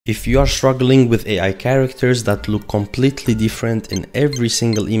If you are struggling with AI characters that look completely different in every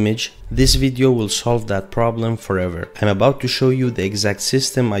single image, this video will solve that problem forever. I'm about to show you the exact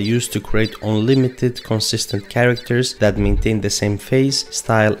system I use to create unlimited consistent characters that maintain the same face,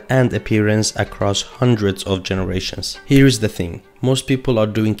 style, and appearance across hundreds of generations. Here is the thing. Most people are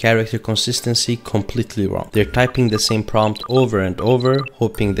doing character consistency completely wrong. They're typing the same prompt over and over,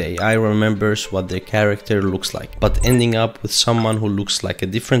 hoping the AI remembers what their character looks like, but ending up with someone who looks like a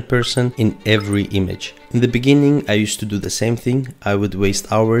different person in every image. In the beginning, I used to do the same thing. I would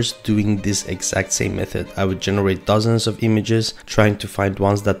waste hours doing this exact same method. I would generate dozens of images, trying to find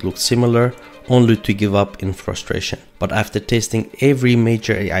ones that looked similar, only to give up in frustration. But after testing every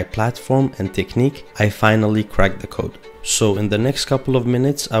major AI platform and technique, I finally cracked the code. So in the next couple of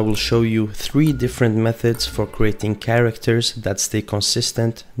minutes, I will show you 3 different methods for creating characters that stay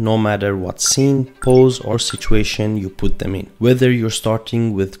consistent no matter what scene, pose, or situation you put them in. Whether you're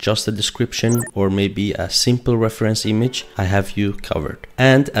starting with just a description or maybe a simple reference image, I have you covered.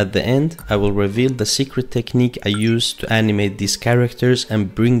 And at the end, I will reveal the secret technique I use to animate these characters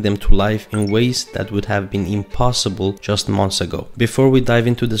and bring them to life in ways that would have been impossible just months ago. Before we dive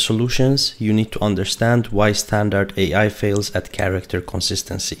into the solutions, you need to understand why standard AI fails at character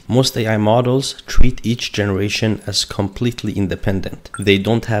consistency. Most AI models treat each generation as completely independent. They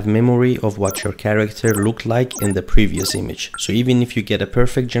don't have memory of what your character looked like in the previous image. So even if you get a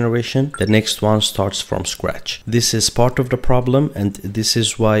perfect generation, the next one starts from scratch. This is part of the problem, and this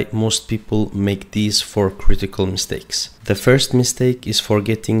is why most people make these 4 critical mistakes. The first mistake is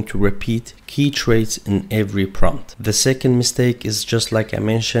forgetting to repeat key traits in every prompt. The second mistake is, just like I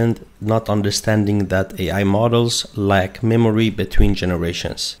mentioned, not understanding that AI models lack memory between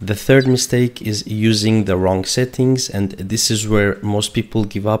generations. The third mistake is using the wrong settings, and this is where most people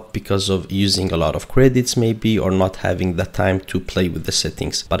give up because of using a lot of credits maybe, or not having the time to play with the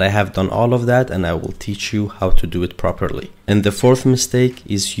settings. But I have done all of that, and I will teach you how to do it properly. And the fourth mistake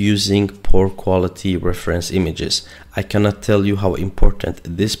is using poor quality reference images. I cannot tell you how important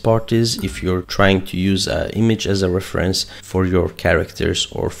this part is if you're trying to use an image as a reference for your characters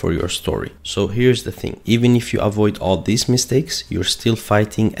or for your story. So here's the thing. Even if you avoid all these mistakes, you're still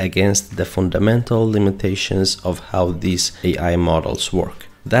fighting against the fundamental limitations of how these AI models work.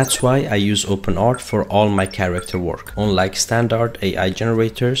 That's why I use OpenArt for all my character work. Unlike standard AI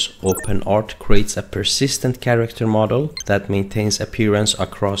generators, OpenArt creates a persistent character model that maintains appearance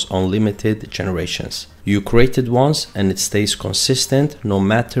across unlimited generations. You create it once and it stays consistent no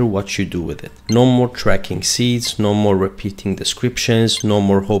matter what you do with it. No more tracking seeds, no more repeating descriptions, no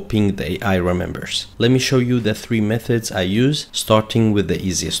more hoping the AI remembers. Let me show you the 3 methods I use, starting with the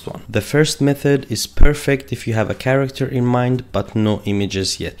easiest one. The first method is perfect if you have a character in mind but no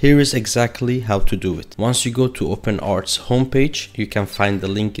images yet. Here is exactly how to do it. Once you go to OpenArt's homepage, you can find the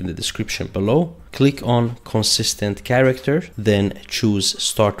link in the description below. Click on consistent character, then choose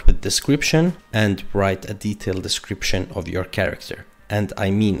start with description and write a detailed description of your character. And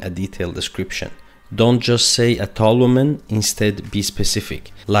I mean a detailed description. Don't just say a tall woman, instead be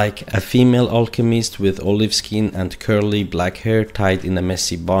specific, like a female alchemist with olive skin and curly black hair tied in a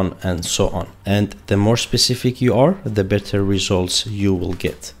messy bun, and so on. And the more specific you are, the better results you will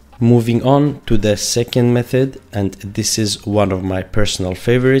get. Moving on to the second method, and this is one of my personal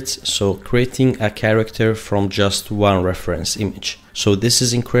favorites, so creating a character from just one reference image. So this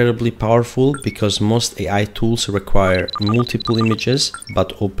is incredibly powerful because most AI tools require multiple images,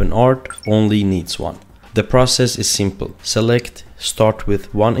 but OpenArt only needs one. The process is simple. Select start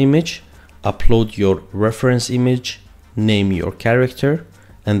with one image, upload your reference image, name your character,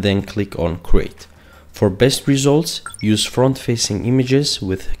 and then click on create. For best results, use front-facing images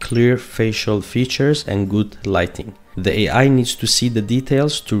with clear facial features and good lighting. The AI needs to see the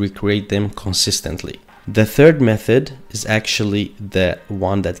details to recreate them consistently. The third method is actually the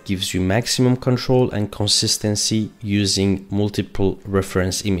one that gives you maximum control and consistency using multiple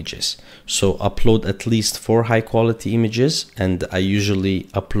reference images. So upload at least 4 high quality images, and I usually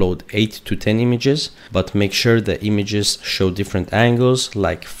upload 8 to 10 images, but make sure the images show different angles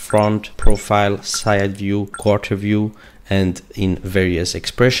like front, profile, side view, quarter view, and in various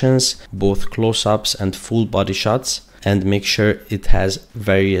expressions, both close-ups and full body shots. And make sure it has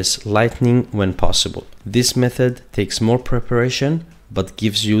various lighting when possible. This method takes more preparation but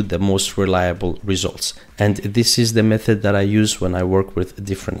gives you the most reliable results. And this is the method that I use when I work with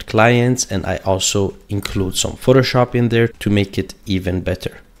different clients, and I also include some Photoshop in there to make it even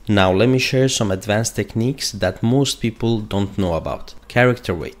better. Now let me share some advanced techniques that most people don't know about.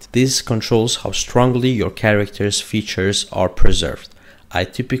 Character weight. This controls how strongly your character's features are preserved. I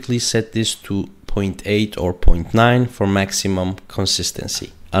typically set this to 0.8 or 0.9 for maximum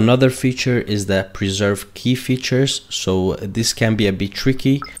consistency. Another feature is the preserve key features, so this can be a bit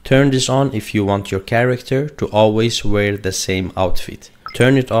tricky. Turn this on if you want your character to always wear the same outfit.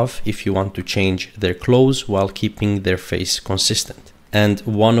 Turn it off if you want to change their clothes while keeping their face consistent. And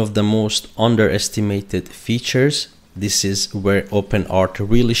one of the most underestimated features, this is where OpenArt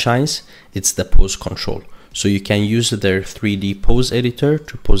really shines, it's the pose control. So you can use their 3D pose editor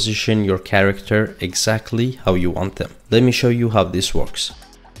to position your character exactly how you want them. Let me show you how this works.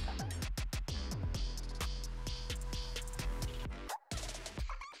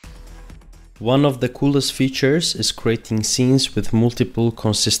 One of the coolest features is creating scenes with multiple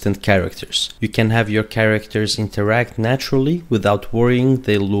consistent characters. You can have your characters interact naturally without worrying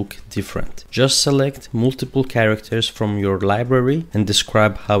they look different. Just select multiple characters from your library and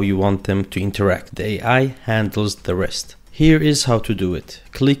describe how you want them to interact. The AI handles the rest. Here is how to do it.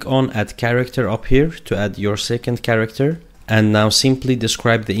 Click on Add Character up here to add your second character. And now simply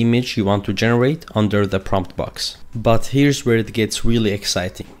describe the image you want to generate under the prompt box. But here's where it gets really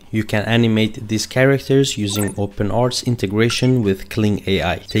exciting. You can animate these characters using OpenArt's integration with Kling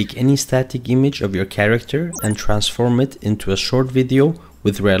AI. Take any static image of your character and transform it into a short video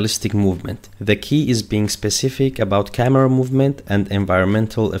with realistic movement. The key is being specific about camera movement and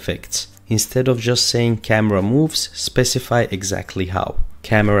environmental effects. Instead of just saying camera moves, specify exactly how.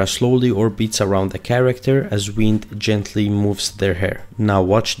 Camera slowly orbits around the character as wind gently moves their hair. Now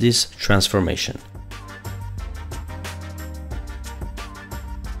watch this transformation.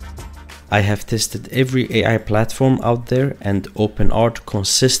 I have tested every AI platform out there and OpenArt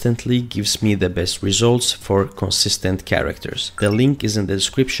consistently gives me the best results for consistent characters. The link is in the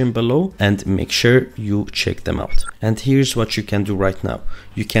description below and make sure you check them out. And here's what you can do right now.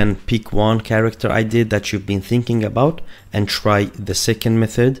 You can pick one character idea that you've been thinking about and try the second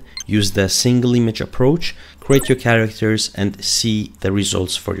method. Use the single image approach, create your characters and see the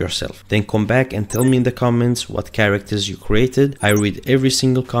results for yourself. Then come back and tell me in the comments what characters you created. I read every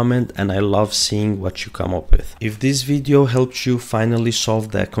single comment and I love seeing what you come up with. If this video helped you finally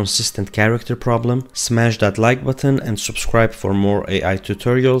solve the consistent character problem, smash that like button and subscribe for more AI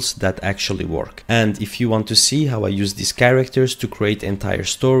tutorials that actually work. And if you want to see how I use these characters to create entire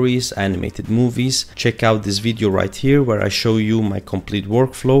stories, animated movies, check out this video right here where I show you my complete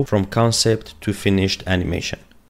workflow from concept to finished animation.